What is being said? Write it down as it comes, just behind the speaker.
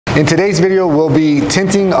In today's video, we'll be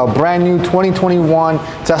tinting a brand new 2021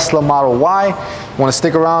 Tesla Model Y. Want to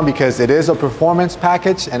stick around because it is a performance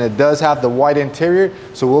package and it does have the white interior.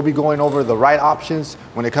 So we'll be going over the right options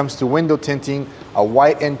when it comes to window tinting a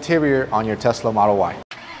white interior on your Tesla Model Y.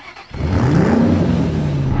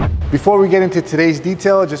 Before we get into today's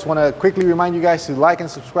detail, I just want to quickly remind you guys to like and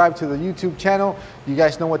subscribe to the YouTube channel. You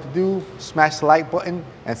guys know what to do. Smash the like button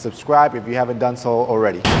and subscribe if you haven't done so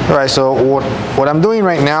already. All right, so what I'm doing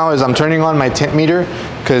right now is I'm turning on my tint meter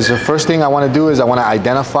because the first thing I want to do is I want to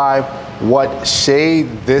identify what shade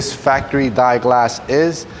this factory dye glass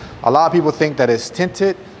is. A lot of people think that it's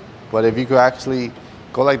tinted, but if you could actually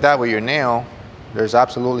go like that with your nail, there's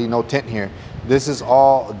absolutely no tint here. This is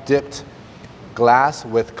all dipped glass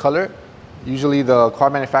with color. Usually the car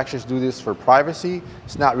manufacturers do this for privacy.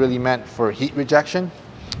 It's not really meant for heat rejection.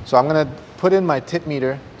 So I'm going to put in my tint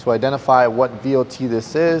meter to identify what VOT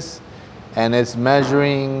this is, and it's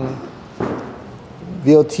measuring,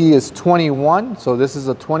 VOT is 21, so this is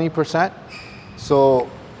a 20%. So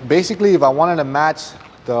basically if I wanted to match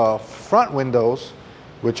the front windows,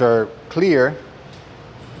 which are clear,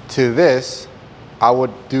 to this, I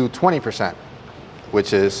would do 20%,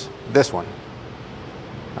 which is this one.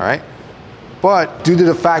 All right, but due to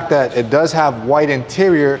the fact that it does have white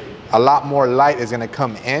interior, a lot more light is going to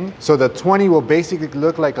come in. So the 20 will basically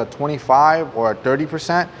look like a 25 or a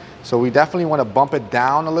 30%. So we definitely want to bump it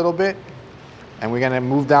down a little bit, and we're going to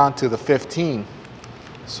move down to the 15.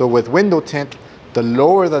 So with window tint, the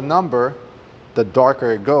lower the number, the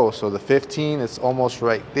darker it goes. So the 15 is almost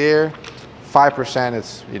right there. 5%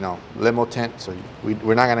 is, you know, limo tint, so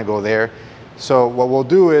we're not going to go there. So what we'll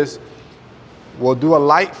do is we'll do a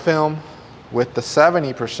light film with the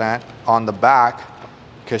 70% on the back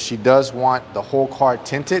because she does want the whole car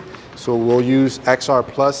tinted. So we'll use XR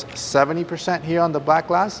Plus 70% here on the black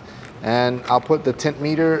glass, and I'll put the tint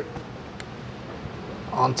meter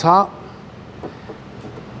on top.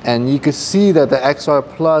 And you can see that the XR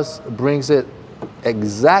Plus brings it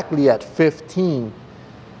exactly at 15,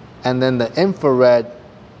 and then the infrared,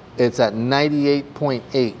 it's at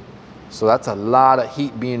 98.8. So that's a lot of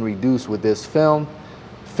heat being reduced with this film.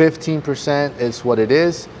 15% is what it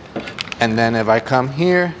is. And then if I come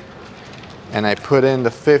here and I put in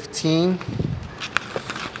the 15,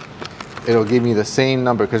 it'll give me the same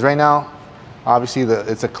number. Because right now, obviously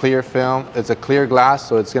it's a clear film, it's a clear glass,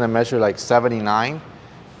 so it's gonna measure like 79.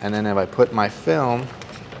 And then if I put my film,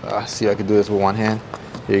 see if I can do this with one hand.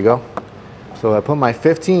 Here you go. So I put my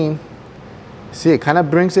 15, see it kind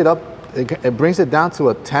of brings it up. It brings it down to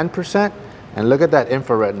a 10%, and look at that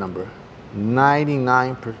infrared number,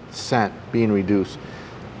 99% being reduced.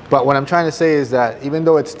 But what I'm trying to say is that even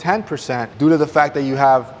though it's 10%, due to the fact that you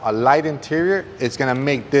have a light interior, it's gonna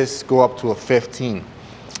make this go up to a 15.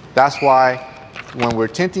 That's why when we're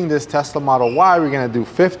tinting this Tesla Model Y, we're gonna do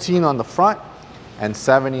 15 on the front and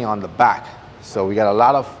 70 on the back. So we got a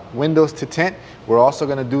lot of windows to tint. We're also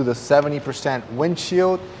gonna do the 70%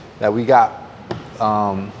 windshield that we got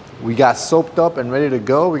soaped up and ready to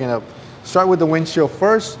go. We're gonna start with the windshield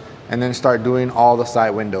first and then start doing all the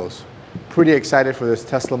side windows. Pretty excited for this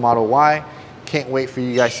Tesla Model Y. Can't wait for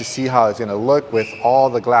you guys to see how it's gonna look with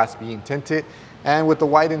all the glass being tinted and with the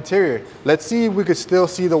white interior. Let's see if we could still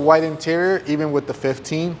see the white interior even with the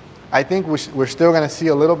 15. I think we're still gonna see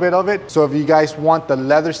a little bit of it. So if you guys want the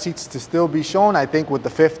leather seats to still be shown, I think with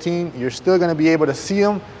the 15, you're still gonna be able to see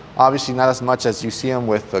them. Obviously not as much as you see them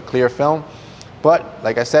with the clear film. But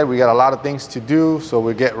like I said, we got a lot of things to do, so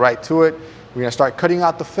we'll get right to it. We're gonna start cutting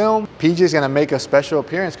out the film. PJ is gonna make a special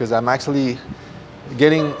appearance because I'm actually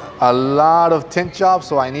getting a lot of tint jobs,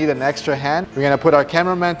 so I need an extra hand. We're gonna put our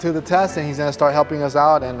cameraman to the test, and he's gonna start helping us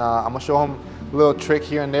out, and I'm gonna show him a little trick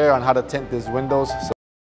here and there on how to tint these windows.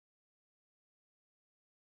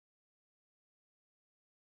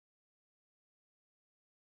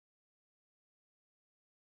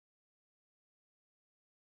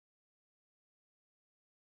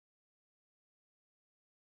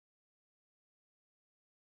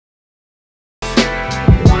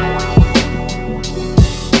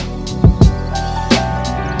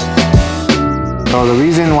 So the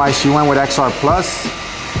reason why she went with XR Plus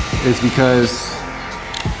is because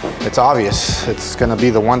it's obvious. It's gonna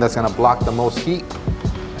be the one that's gonna block the most heat.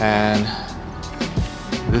 And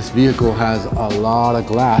this vehicle has a lot of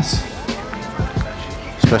glass,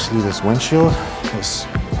 especially this windshield. It's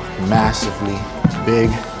massively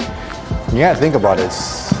big. You gotta think about it.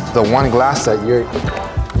 It's the one glass that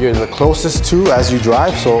you're the closest to as you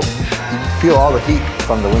drive, so you feel all the heat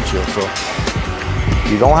from the windshield. So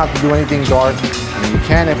you don't have to do anything dark. I mean, you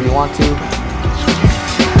can if you want to.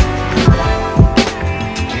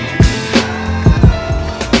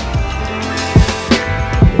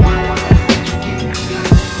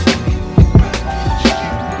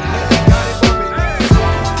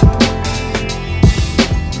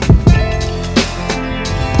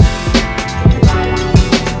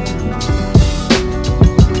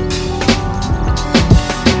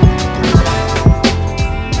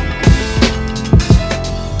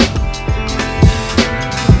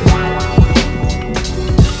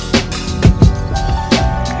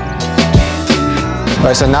 All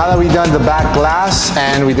right, so now that we've done the back glass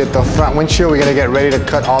and we did the front windshield, we're gonna get ready to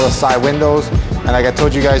cut all the side windows. And like I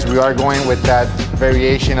told you guys, we are going with that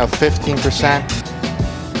variation of 15%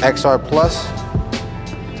 XR Plus,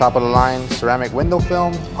 top of the line ceramic window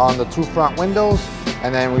film on the 2 front windows.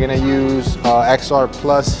 And then we're gonna use XR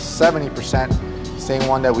Plus 70%, same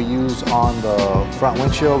one that we use on the front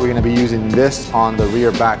windshield. We're gonna be using this on the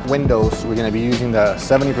rear back windows. We're gonna be using the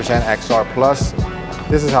 70% XR Plus.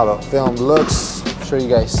 This is how the film looks. I'm sure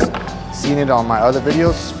you guys seen it on my other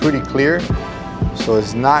videos. It's pretty clear. So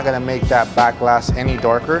it's not gonna make that back glass any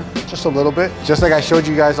darker, just a little bit. Just like I showed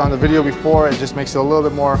you guys on the video before, it just makes it a little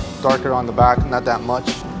bit more darker on the back, not that much.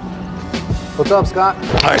 What's up, Scott?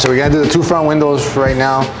 All right, so we're gonna do the 2 front windows right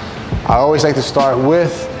now. I always like to start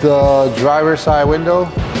with the driver's side window.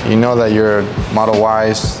 You know that your Model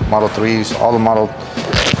Ys, Model 3s, all the Model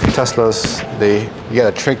Teslas, you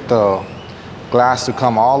gotta trick the glass to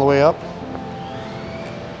come all the way up.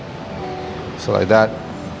 So like that,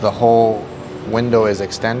 the whole window is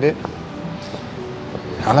extended.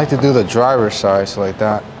 I like to do the driver's side, so like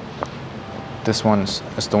that. This one's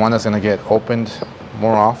the one that's gonna get opened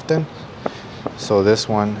more often. So this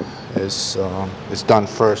one is done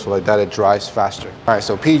first, so like that it dries faster. All right,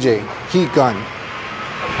 so PJ, heat gun.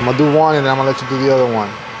 I'm gonna do one and then I'm gonna let you do the other one.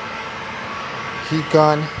 Heat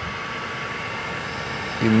gun,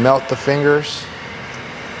 you melt the fingers.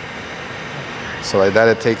 So like that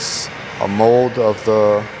it takes a mold of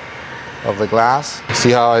the glass.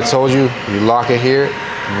 See how I told you, you lock it here,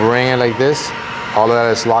 bring it like this, all of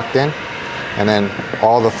that is locked in, and then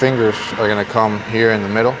all the fingers are gonna come here in the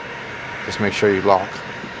middle. Just make sure you lock.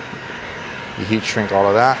 You heat shrink all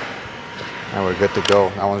of that, and we're good to go.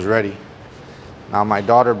 That one's ready. Now my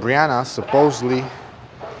daughter Brianna supposedly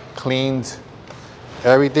cleaned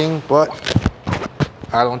everything, but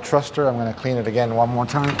I don't trust her. I'm gonna clean it again one more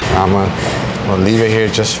time. I'm gonna leave it here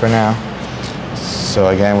just for now. So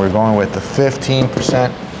again, we're going with the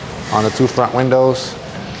 15% on the 2 front windows.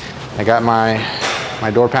 I got my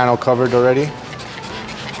door panel covered already.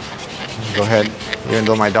 Go ahead, even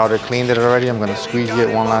though my daughter cleaned it already, I'm gonna squeeze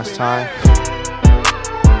it one last time.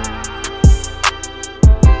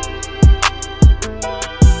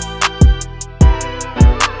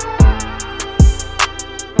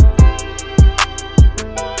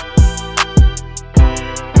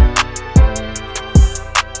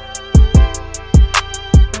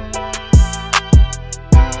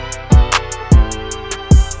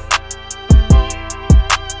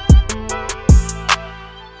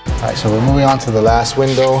 So we're moving on to the last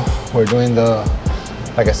window. We're doing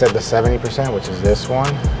like I said, the 70%, which is this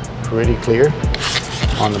one. Pretty clear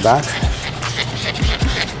on the back.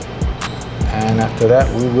 And after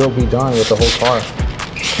that, we will be done with the whole car.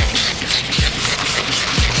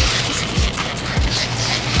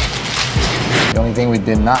 The only thing we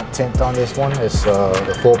did not tint on this one is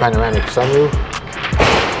the full panoramic sunroof.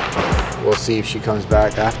 We'll see if she comes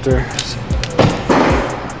back after.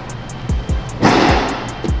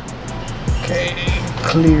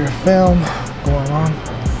 Clear film going on.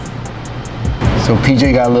 So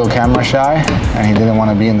PJ got a little camera shy and he didn't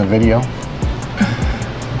want to be in the video.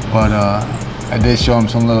 But I did show him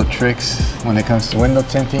some little tricks when it comes to window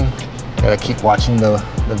tinting. Gotta keep watching the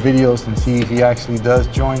videos and see if he actually does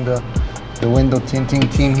join the window tinting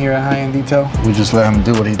team here at High End Detail. We just let him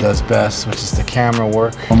do what he does best, which is the camera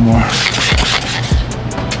work. One more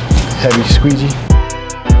heavy squeegee.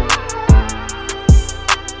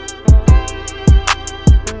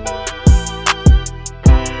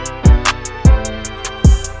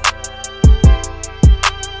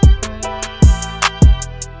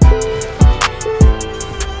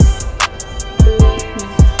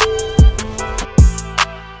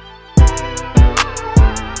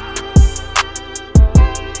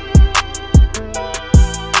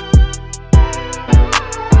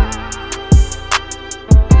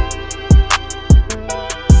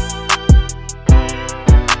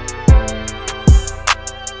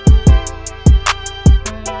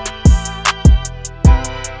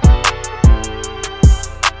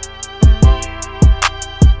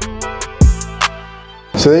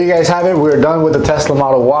 So there you guys have it. We're done with the Tesla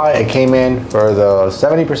Model Y. It came in for the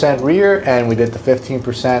 70% rear and we did the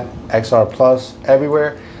 15% XR Plus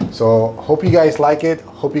everywhere. So hope you guys like it.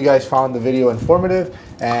 Hope you guys found the video informative.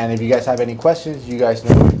 And if you guys have any questions, you guys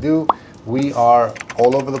know what to do. We are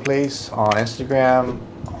all over the place on Instagram.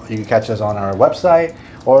 You can catch us on our website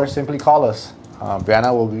or simply call us.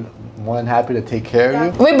 Brianna will be more than happy to take care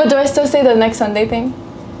of you. Wait, but do I still say the next Sunday thing?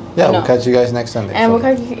 Yeah, no. We'll catch you guys next Sunday. And we'll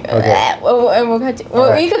catch you. Okay. We'll catch you. Well,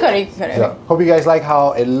 right. You can cut it. You can cut it. So, hope you guys like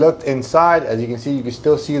how it looked inside. As you can see, you can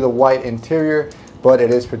still see the white interior, but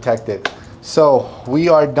it is protected. So we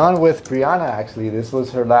are done with Brianna. Actually, this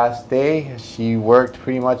was her last day. She worked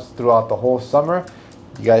pretty much throughout the whole summer.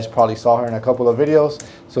 You guys probably saw her in a couple of videos.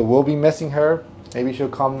 So we'll be missing her. Maybe she'll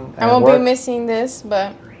come and I won't work. be missing this,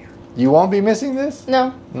 but... You won't be missing this?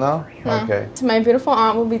 No. No? Okay. So my beautiful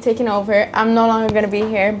aunt will be taking over. I'm no longer going to be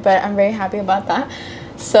here, but I'm very happy about that.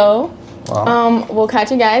 So, we'll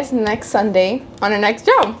catch you guys next Sunday on our next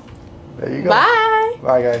job. There you go. Bye.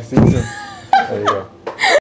 Bye, guys. See you soon. There you go.